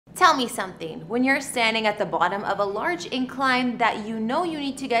Tell me something, when you're standing at the bottom of a large incline that you know you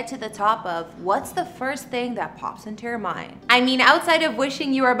need to get to the top of, what's the first thing that pops into your mind? I mean, outside of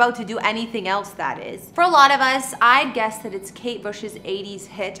wishing you were about to do anything else, that is. For a lot of us, I'd guess that it's Kate Bush's 80s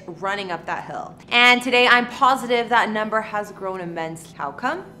hit, Running Up That Hill. And today I'm positive that number has grown immensely. How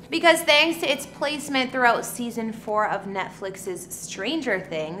come? Because thanks to its placement throughout season 4 of Netflix's Stranger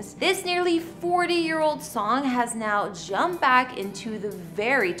Things, this nearly 40-year-old song has now jumped back into the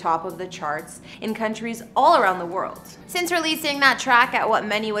very top of the charts in countries all around the world. Since releasing that track at what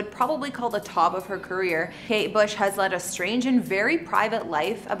many would probably call the top of her career, Kate Bush has led a strange and very private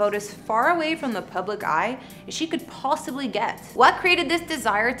life, about as far away from the public eye as she could possibly get. What created this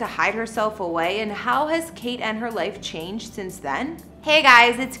desire to hide herself away, and how has Kate and her life changed since then? Hey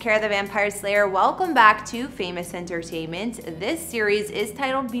guys, it's Kara the Vampire Slayer. Welcome back to Famous Entertainment. This series is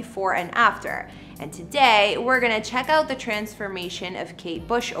titled Before and After, and today we're gonna check out the transformation of Kate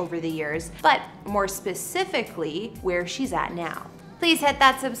Bush over the years, but more specifically, where she's at now. Please hit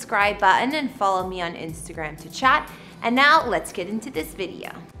that subscribe button and follow me on Instagram to chat. And now let's get into this video.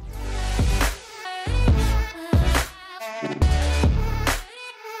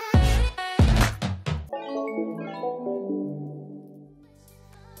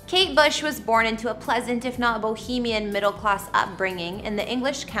 Kate Bush was born into a pleasant, if not bohemian, middle-class upbringing in the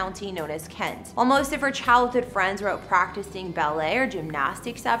English county known as Kent. While most of her childhood friends were out practicing ballet or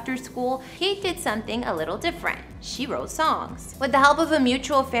gymnastics after school, Kate did something a little different. She wrote songs. With the help of a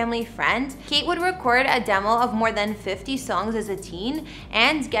mutual family friend, Kate would record a demo of more than 50 songs as a teen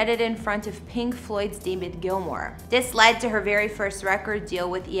and get it in front of Pink Floyd's David Gilmour. This led to her very first record deal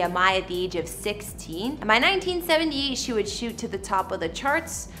with EMI at the age of 16, and by 1978 she would shoot to the top of the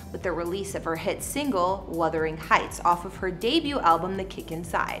charts with the release of her hit single, Wuthering Heights, off of her debut album, The Kick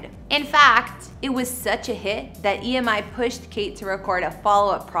Inside. In fact, it was such a hit that EMI pushed Kate to record a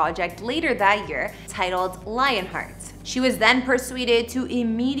follow-up project later that year titled Lionheart. She was then persuaded to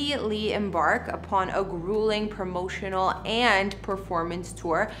immediately embark upon a grueling promotional and performance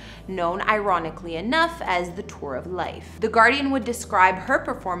tour known, ironically enough, as the Tour of Life. The Guardian would describe her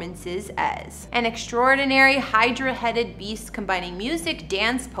performances as an extraordinary hydra-headed beast combining music,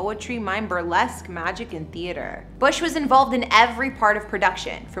 dance, poetry, mime, burlesque, magic, and theater. Bush was involved in every part of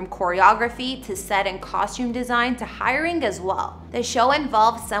production, from choreography to set and costume design to hiring as well. The show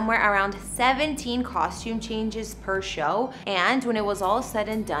involved somewhere around 17 costume changes per show, and when it was all said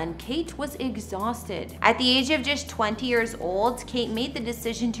and done, Kate was exhausted. At the age of just 20 years old, Kate made the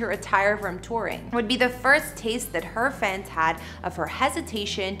decision to retire from touring. It would be the first taste that her fans had of her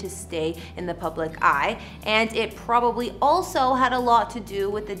hesitation to stay in the public eye, and it probably also had a lot to do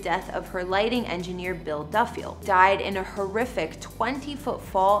with the death of her lighting engineer Bill Duffield. Died in a horrific 20-foot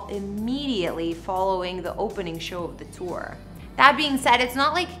fall immediately following the opening show of the tour. That being said, it's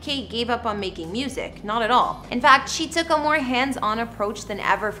not like Kate gave up on making music, not at all. In fact, she took a more hands-on approach than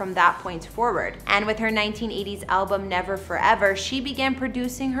ever from that point forward. And with her 1980s album Never Forever, she began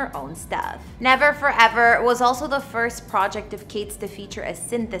producing her own stuff. Never Forever was also the first project of Kate's to feature a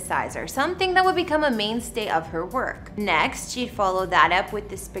synthesizer, something that would become a mainstay of her work. Next, she'd follow that up with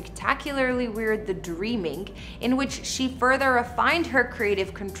the spectacularly weird The Dreaming, in which she further refined her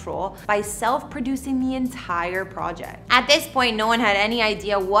creative control by self-producing the entire project. At this point, no one had any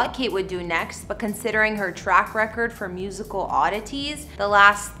idea what Kate would do next, but considering her track record for musical oddities, the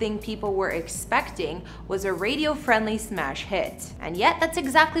last thing people were expecting was a radio-friendly smash hit. And yet, that's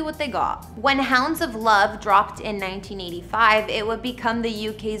exactly what they got. When Hounds of Love dropped in 1985, it would become the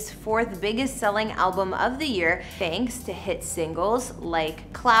UK's 4th biggest selling album of the year, thanks to hit singles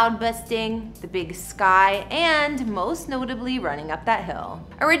like Cloud Busting, The Big Sky, and most notably Running Up That Hill.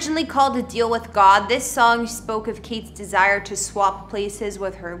 Originally called A Deal with God, this song spoke of Kate's desire to swap places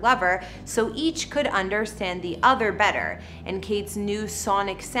with her lover so each could understand the other better, and Kate's new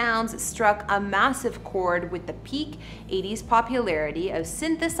sonic sounds struck a massive chord with the peak 80s popularity of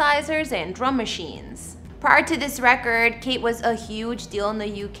synthesizers and drum machines. Prior to this record, Kate was a huge deal in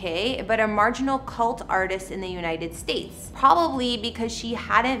the UK, but a marginal cult artist in the United States, probably because she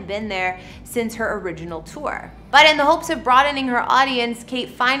hadn't been there since her original tour. But in the hopes of broadening her audience, Kate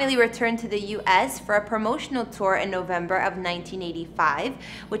finally returned to the US for a promotional tour in November of 1985,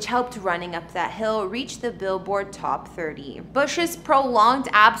 which helped Running Up That Hill reach the Billboard Top 30. Bush's prolonged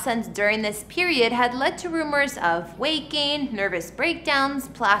absence during this period had led to rumors of weight gain, nervous breakdowns,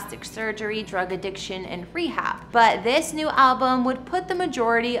 plastic surgery, drug addiction, and rehab. But this new album would put the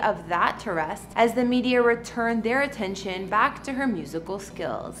majority of that to rest as the media returned their attention back to her musical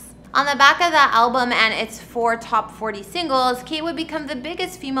skills. On the back of that album and its 4 top 40 singles, Kate would become the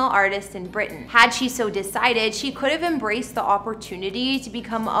biggest female artist in Britain. Had she so decided, she could have embraced the opportunity to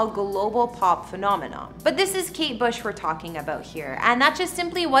become a global pop phenomenon. But this is Kate Bush we're talking about here, and that just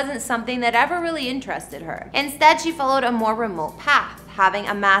simply wasn't something that ever really interested her. Instead, she followed a more remote path. Having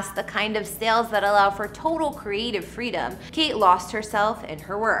amassed the kind of sales that allow for total creative freedom, Kate lost herself in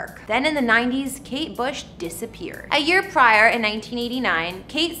her work. Then in the 90s, Kate Bush disappeared. A year prior, in 1989,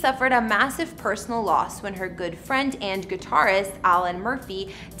 Kate suffered a massive personal loss when her good friend and guitarist, Alan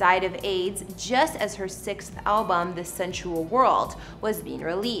Murphy, died of AIDS just as her 6th album, The Sensual World, was being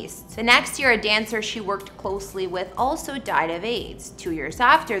released. The next year, a dancer she worked closely with also died of AIDS. 2 years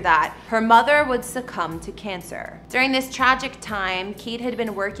after that, her mother would succumb to cancer. During this tragic time, Kate had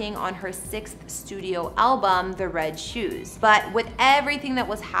been working on her 6th studio album, The Red Shoes. But with everything that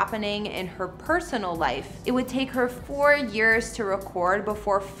was happening in her personal life, it would take her 4 years to record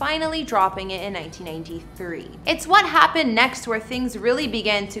before finally dropping it in 1993. It's what happened next where things really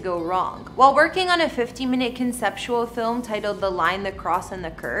began to go wrong. While working on a 50-minute conceptual film titled The Line, the Cross, and the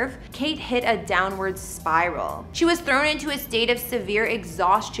Curve, Kate hit a downward spiral. She was thrown into a state of severe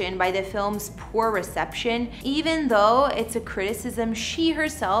exhaustion by the film's poor reception, even though it's a criticism she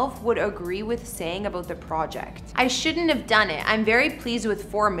herself would agree with saying about the project. "I shouldn't have done it. I'm very pleased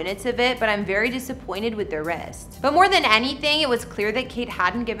with 4 minutes of it, but I'm very disappointed with the rest." But more than anything, it was clear that Kate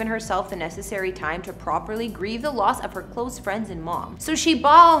hadn't given herself the necessary time to properly grieve the loss of her close friends and mom. So she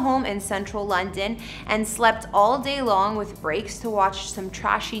bought a home in central London and slept all day long with breaks to watch some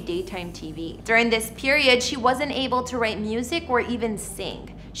trashy daytime TV. During this period, she wasn't able to write music or even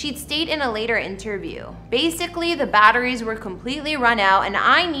sing. She'd state in a later interview, "Basically, the batteries were completely run out and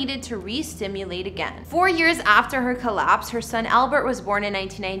I needed to re-stimulate again." 4 years after her collapse, her son Albert was born in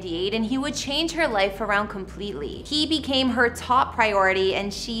 1998, and he would change her life around completely. He became her top priority,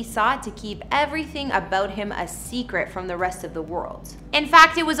 and she sought to keep everything about him a secret from the rest of the world. In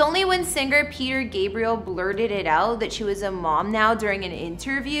fact, it was only when singer Peter Gabriel blurted it out that she was a mom now during an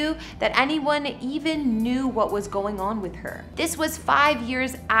interview that anyone even knew what was going on with her. This was 5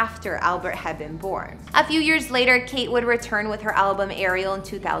 years after Albert had been born. A few years later, Kate would return with her album Ariel in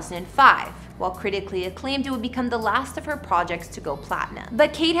 2005. While critically acclaimed, it would become the last of her projects to go platinum.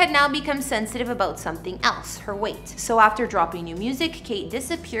 But Kate had now become sensitive about something else, her weight. So after dropping new music, Kate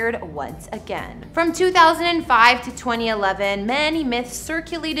disappeared once again. From 2005 to 2011, many myths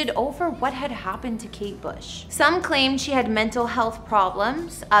circulated over what had happened to Kate Bush. Some claimed she had mental health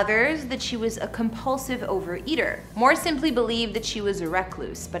problems, others that she was a compulsive overeater. More simply believed that she was a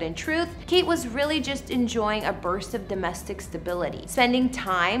recluse, but in truth, Kate was really just enjoying a burst of domestic stability, spending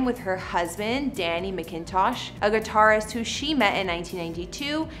time with her husband, Danny McIntosh, a guitarist who she met in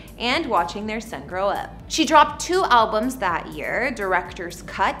 1992, and watching their son grow up. She dropped 2 albums that year, Director's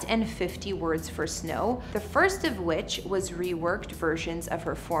Cut and 50 Words for Snow, the first of which was reworked versions of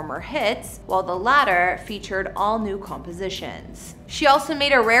her former hits, while the latter featured all new compositions. She also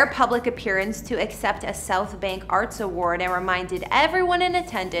made a rare public appearance to accept a South Bank Arts Award and reminded everyone in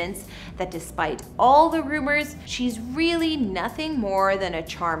attendance that despite all the rumors, she's really nothing more than a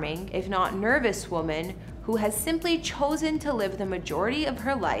charming, if not nervous woman who has simply chosen to live the majority of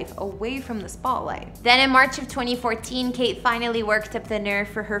her life away from the spotlight. Then in March of 2014, Kate finally worked up the nerve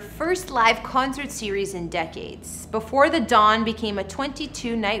for her first live concert series in decades. Before the Dawn became a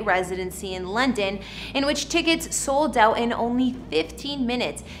 22-night residency in London in which tickets sold out in only 15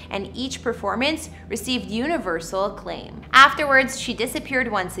 minutes, and each performance received universal acclaim. Afterwards, she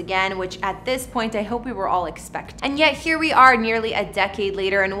disappeared once again, which at this point I hope we were all expecting. And yet here we are nearly a decade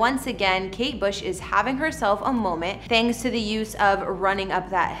later, and once again, Kate Bush is having herself a moment thanks to the use of Running Up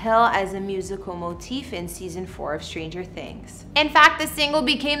That Hill as a musical motif in season 4 of Stranger Things. In fact, the single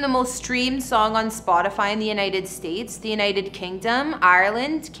became the most streamed song on Spotify in the United States, the United Kingdom,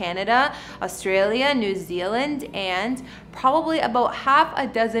 Ireland, Canada, Australia, New Zealand, and probably about half a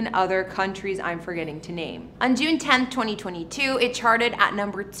dozen other countries I'm forgetting to name. On June 10th, 2022, it charted at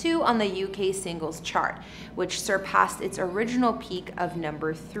number 2 on the UK singles chart, which surpassed its original peak of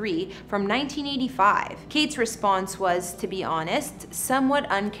number 3 from 1985. Kate's response was, to be honest, somewhat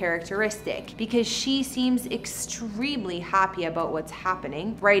uncharacteristic, because she seems extremely happy about what's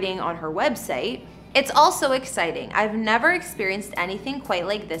happening, writing on her website, "It's also exciting. I've never experienced anything quite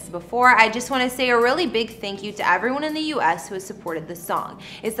like this before. I just want to say a really big thank you to everyone in the US who has supported the song.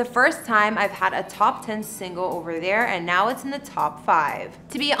 It's the first time I've had a top 10 single over there, and now it's in the top 5.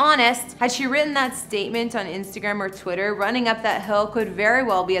 To be honest, had she written that statement on Instagram or Twitter, Running Up That Hill could very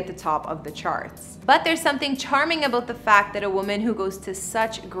well be at the top of the charts. But there's something charming about the fact that a woman who goes to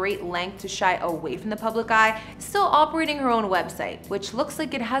such great length to shy away from the public eye is still operating her own website, which looks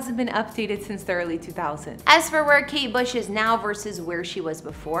like it hasn't been updated since the early 2000s. As for where Kate Bush is now versus where she was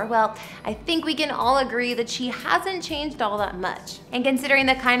before, well, I think we can all agree that she hasn't changed all that much. And considering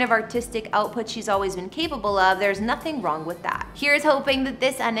the kind of artistic output she's always been capable of, there's nothing wrong with that. Here's hoping that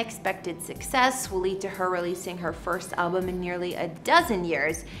this unexpected success will lead to her releasing her first album in nearly a dozen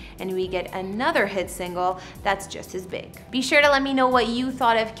years, and we get another hit single that's just as big. Be sure to let me know what you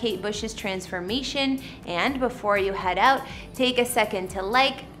thought of Kate Bush's transformation, and before you head out, take a second to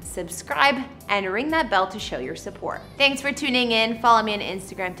like, subscribe, and ring that bell to show your support. Thanks for tuning in, follow me on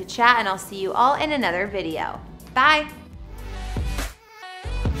Instagram to chat, and I'll see you all in another video. Bye!